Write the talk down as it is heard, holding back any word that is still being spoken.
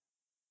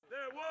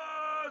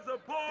was a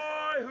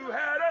boy who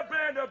had a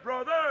band of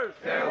brothers.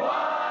 There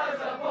was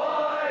a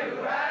boy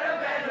who had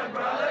a band of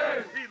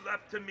brothers. He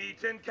left to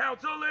meet in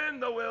council in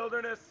the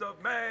wilderness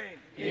of Maine.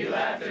 He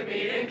left to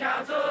meet in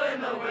council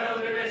in the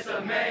wilderness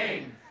of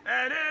Maine.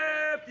 And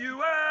if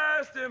you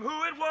asked him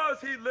who it was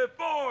he lived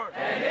for,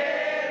 And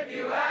if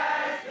you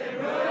asked him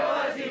who it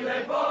was he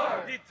lived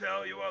for, he'd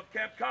tell you of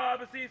Camp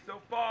Cobbossee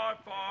so far,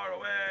 far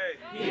away.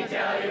 he'd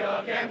tell you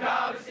of Camp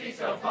Cobbossee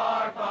so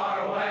far,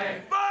 far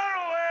away. Far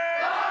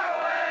away! Far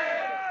away!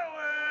 Far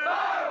away!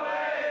 Far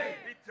away!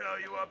 He'd tell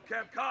you of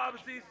Camp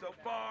Cobbossee so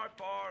far,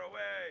 far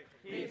away.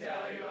 He'd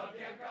tell you of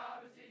Camp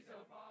Cobbossee so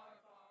far,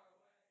 far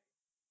away.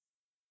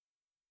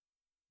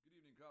 Good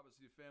evening,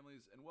 Cobbossee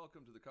families, and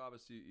welcome to the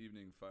Cobbossee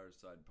Evening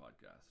Fireside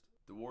Podcast.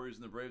 The Warriors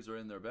and the Braves are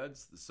in their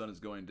beds, the sun is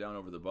going down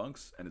over the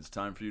bunks, and it's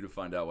time for you to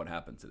find out what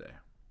happened today.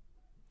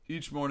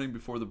 Each morning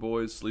before the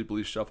boys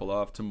sleepily shuffle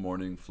off to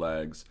morning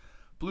flags,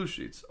 blue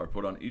sheets are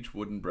put on each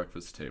wooden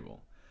breakfast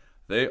table.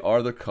 They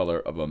are the color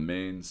of a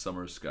Maine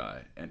summer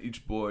sky, and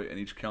each boy and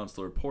each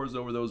counselor pores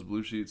over those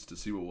blue sheets to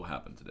see what will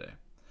happen today.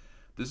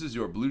 This is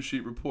your blue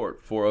sheet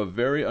report for a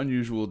very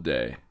unusual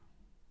day,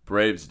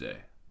 Braves Day.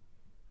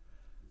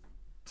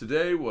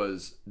 Today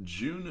was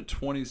June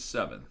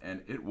 27th,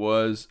 and it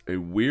was a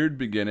weird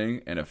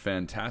beginning and a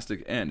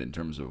fantastic end in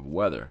terms of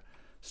weather.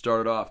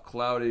 Started off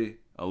cloudy,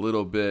 a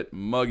little bit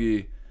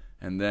muggy,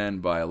 and then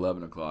by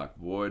 11 o'clock,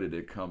 boy, did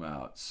it come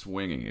out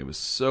swinging. It was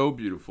so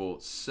beautiful,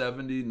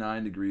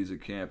 79 degrees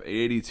at camp,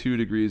 82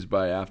 degrees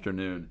by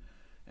afternoon,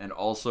 and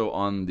also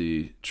on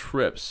the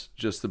trips,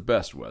 just the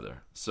best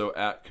weather. So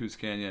at Coos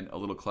Canyon, a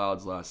little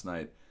clouds last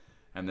night,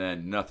 and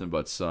then nothing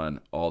but sun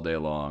all day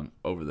long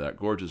over that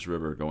gorgeous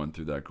river going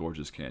through that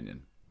gorgeous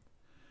canyon.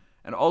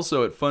 And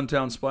also at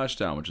Funtown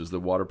Splashtown, which is the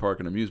water park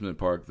and amusement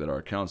park that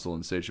our council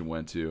and station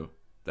went to,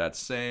 that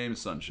same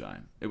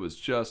sunshine. It was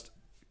just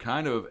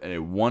kind of a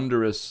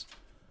wondrous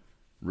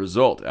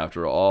result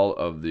after all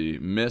of the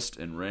mist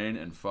and rain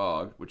and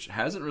fog, which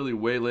hasn't really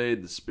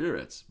waylaid the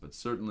spirits, but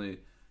certainly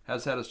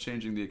has had us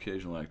changing the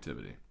occasional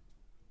activity.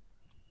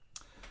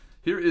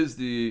 Here is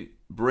the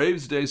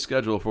Braves Day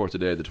schedule for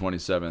today, the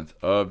 27th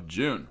of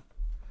June.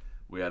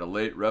 We had a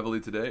late reveille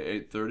today,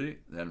 8:30.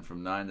 Then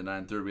from 9 to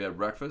 9:30 we had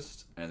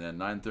breakfast. And then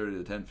 9:30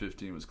 to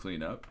 10:15 was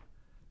cleanup.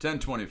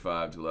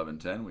 10:25 to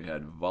 11:10 we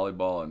had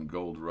volleyball and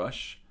gold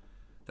rush.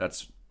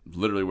 That's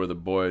literally where the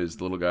boys,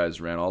 the little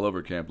guys, ran all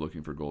over camp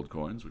looking for gold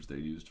coins, which they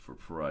used for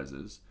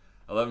prizes.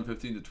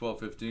 11:15 to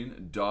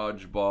 12:15,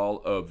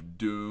 dodgeball of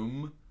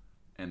doom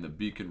and the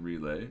beacon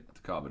relay at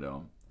the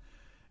Cobbossee.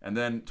 And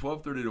then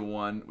 12:30 to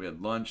 1, we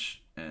had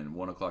lunch, and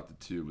 1 o'clock to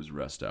 2 was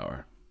rest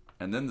hour.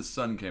 And then the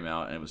sun came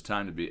out, and it was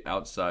time to be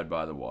outside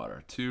by the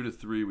water. 2 to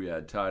 3, we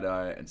had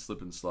tie-dye and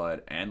slip and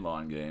slide and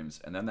lawn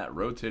games, and then that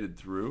rotated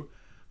through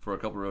for a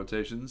couple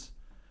rotations.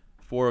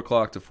 4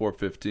 o'clock to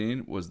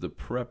 4:15 was the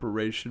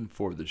preparation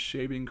for the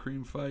shaving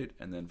cream fight,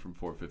 and then from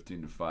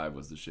 4:15 to 5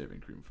 was the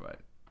shaving cream fight.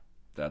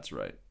 That's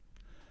right.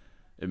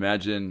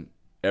 Imagine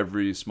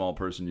every small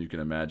person you can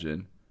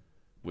imagine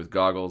with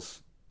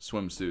goggles,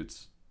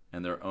 swimsuits,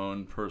 and their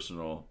own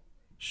personal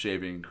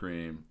shaving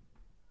cream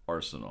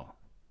arsenal.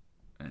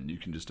 And you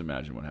can just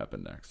imagine what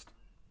happened next.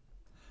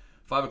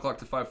 5 o'clock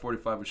to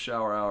 5:45 was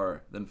shower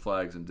hour, then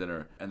flags and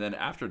dinner. And then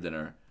after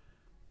dinner,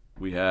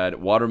 we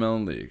had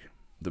Watermelon League.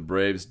 The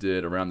Braves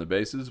did Around the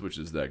Bases, which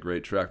is that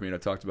great track meet I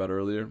talked about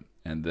earlier.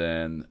 And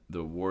then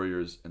the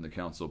Warriors and the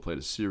Council played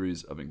a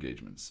series of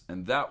engagements.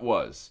 And that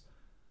was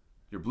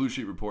your Blue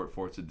Sheet report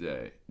for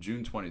today,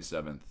 June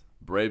 27th,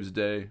 Braves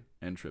Day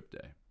and Trip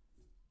Day.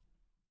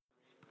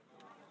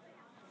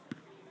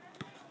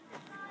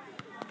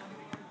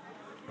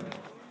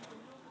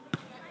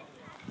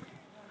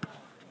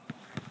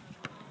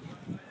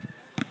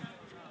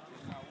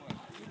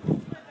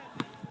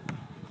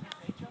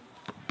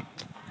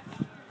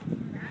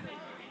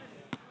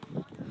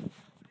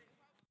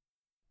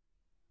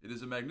 It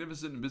is a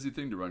magnificent and busy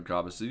thing to run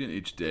Cobbossee, and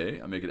each day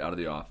I make it out of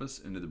the office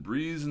into the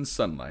breeze and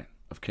sunlight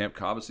of Camp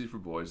Cobbossee for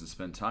boys and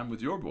spend time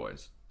with your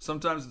boys.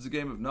 Sometimes it's a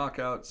game of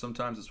knockout,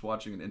 sometimes it's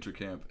watching an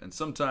intercamp, and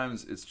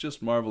sometimes it's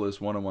just marvelous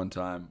one-on-one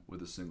time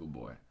with a single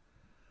boy.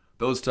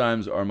 Those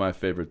times are my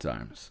favorite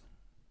times.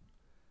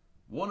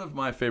 One of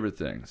my favorite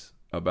things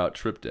about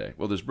Trip Day,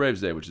 well, there's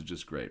Braves Day, which is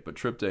just great, but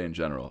Trip Day in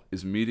general,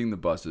 is meeting the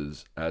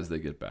buses as they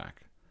get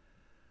back.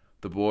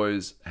 The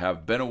boys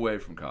have been away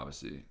from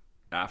Cobbossee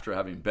after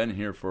having been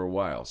here for a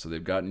while, so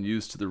they've gotten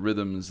used to the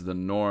rhythms, the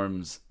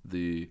norms,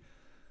 the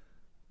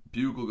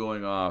bugle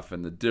going off,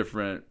 and the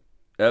different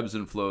ebbs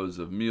and flows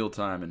of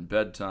mealtime and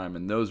bedtime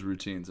and those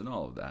routines and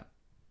all of that.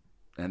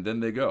 And then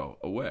they go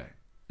away.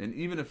 And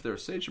even if they're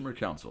sachem or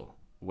council,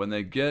 when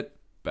they get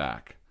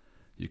back,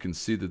 you can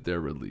see that they're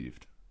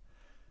relieved.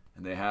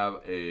 And they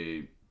have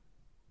a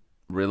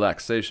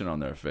relaxation on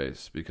their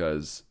face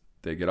because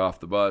they get off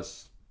the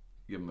bus,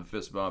 give them a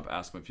fist bump,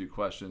 ask them a few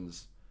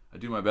questions. I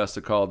do my best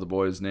to call the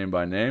boys name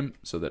by name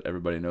so that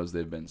everybody knows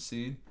they've been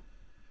seen.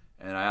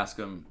 And I ask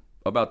them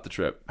about the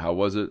trip. How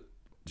was it?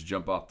 Did you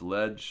jump off the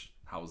ledge?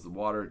 How was the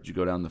water? Did you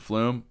go down the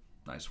flume?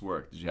 Nice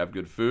work. Did you have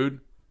good food?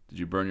 Did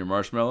you burn your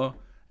marshmallow?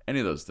 any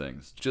of those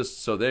things,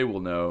 just so they will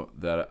know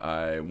that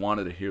I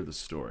wanted to hear the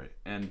story.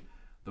 And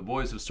the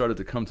boys have started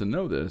to come to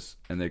know this,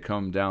 and they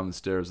come down the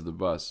stairs of the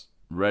bus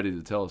ready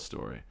to tell a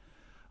story.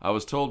 I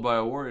was told by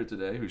a warrior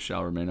today, who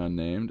shall remain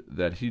unnamed,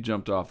 that he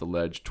jumped off the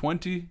ledge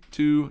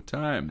 22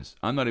 times.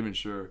 I'm not even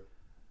sure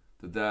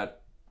that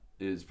that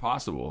is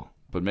possible,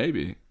 but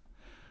maybe.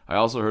 I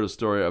also heard a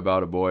story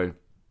about a boy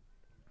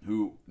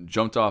who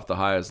jumped off the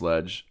highest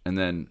ledge and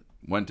then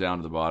went down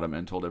to the bottom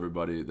and told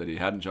everybody that he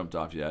hadn't jumped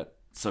off yet,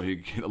 so he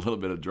could get a little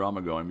bit of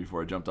drama going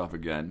before he jumped off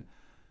again.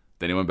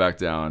 Then he went back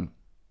down,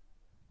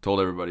 told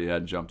everybody he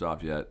hadn't jumped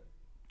off yet,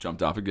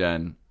 jumped off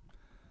again,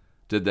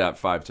 did that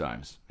 5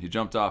 times. He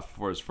jumped off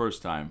for his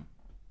first time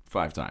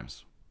 5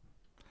 times.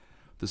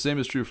 The same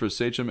is true for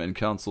Sachem and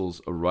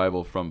Council's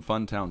arrival from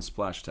Funtown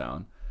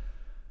Splashtown.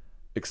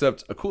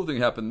 Except a cool thing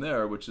happened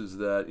there, which is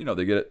that,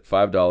 they get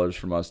 $5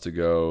 from us to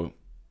go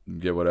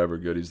get whatever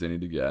goodies they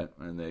need to get,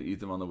 and they eat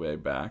them on the way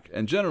back.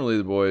 And generally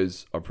the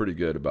boys are pretty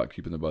good about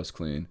keeping the bus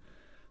clean.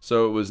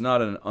 So it was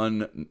not an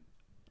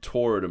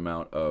untoward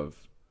amount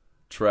of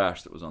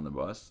trash that was on the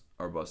bus.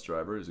 Our bus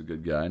driver is a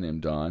good guy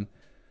named Don.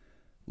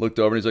 Looked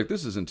over and he's like,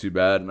 this isn't too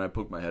bad. And I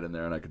poked my head in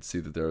there and I could see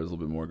that there was a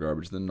little bit more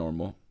garbage than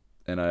normal.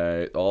 And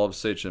all of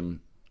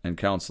Sachem and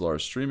Council are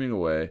streaming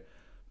away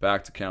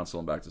back to Council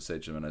and back to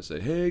Sachem. And I say,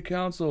 hey,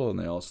 Council. And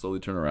they all slowly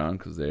turn around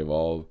because they've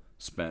all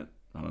spent,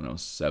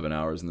 7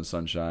 hours in the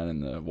sunshine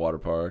and the water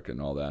park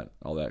and all that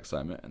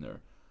excitement. And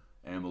they're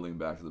ambling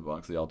back to the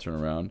bunks. They all turn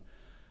around.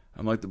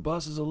 I'm like, the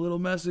bus is a little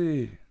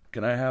messy.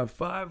 Can I have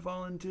 5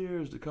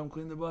 volunteers to come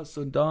clean the bus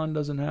so Don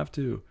doesn't have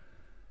to?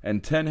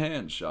 And 10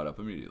 hands shot up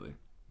immediately.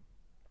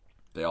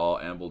 They all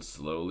ambled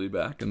slowly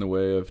back in the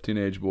way of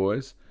teenage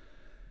boys.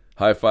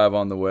 High five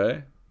on the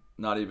way.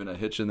 Not even a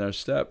hitch in their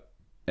step.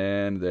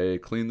 And they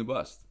cleaned the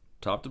bus,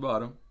 top to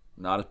bottom.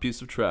 Not a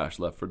piece of trash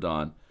left for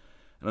Don.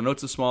 And I know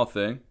it's a small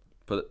thing,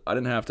 but I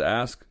didn't have to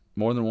ask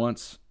more than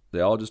once.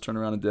 They all just turned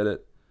around and did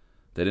it.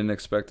 They didn't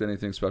expect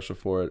anything special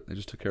for it. They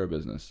just took care of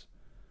business.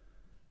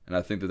 And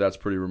I think that that's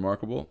pretty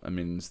remarkable. It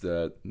means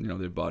that,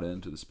 they bought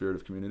into the spirit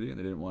of community and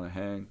they didn't want to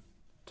hang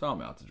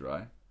Tom out to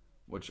dry,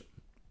 which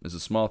is a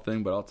small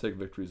thing, but I'll take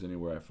victories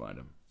anywhere I find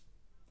them.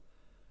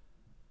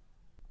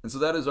 And so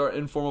that is our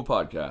informal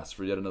podcast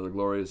for yet another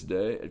glorious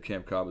day at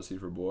Camp Cobbossee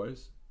for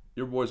boys.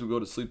 Your boys will go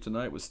to sleep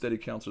tonight with steady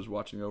counselors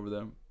watching over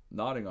them,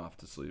 nodding off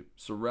to sleep,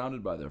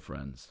 surrounded by their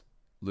friends,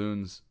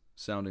 loons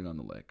sounding on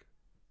the lake.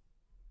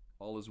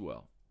 All is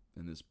well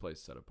in this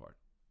place set apart.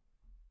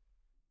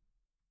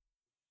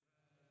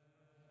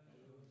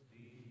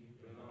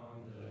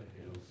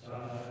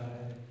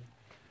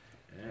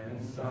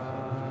 And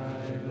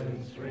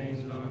silence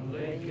reigns on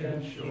lake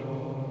and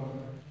shore.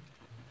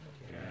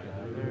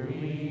 Gather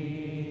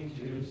we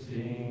to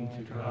sing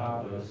to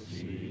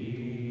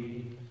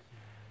Cobbossee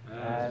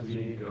as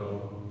we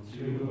go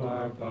to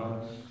our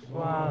bunks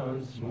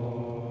once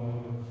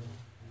more.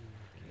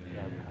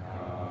 Dear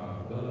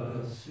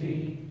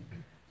Cobbossee,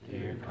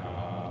 dear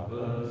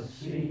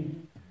Cobbossee,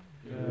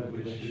 good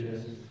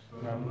wishes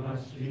from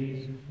us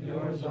be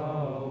yours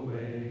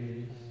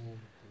always.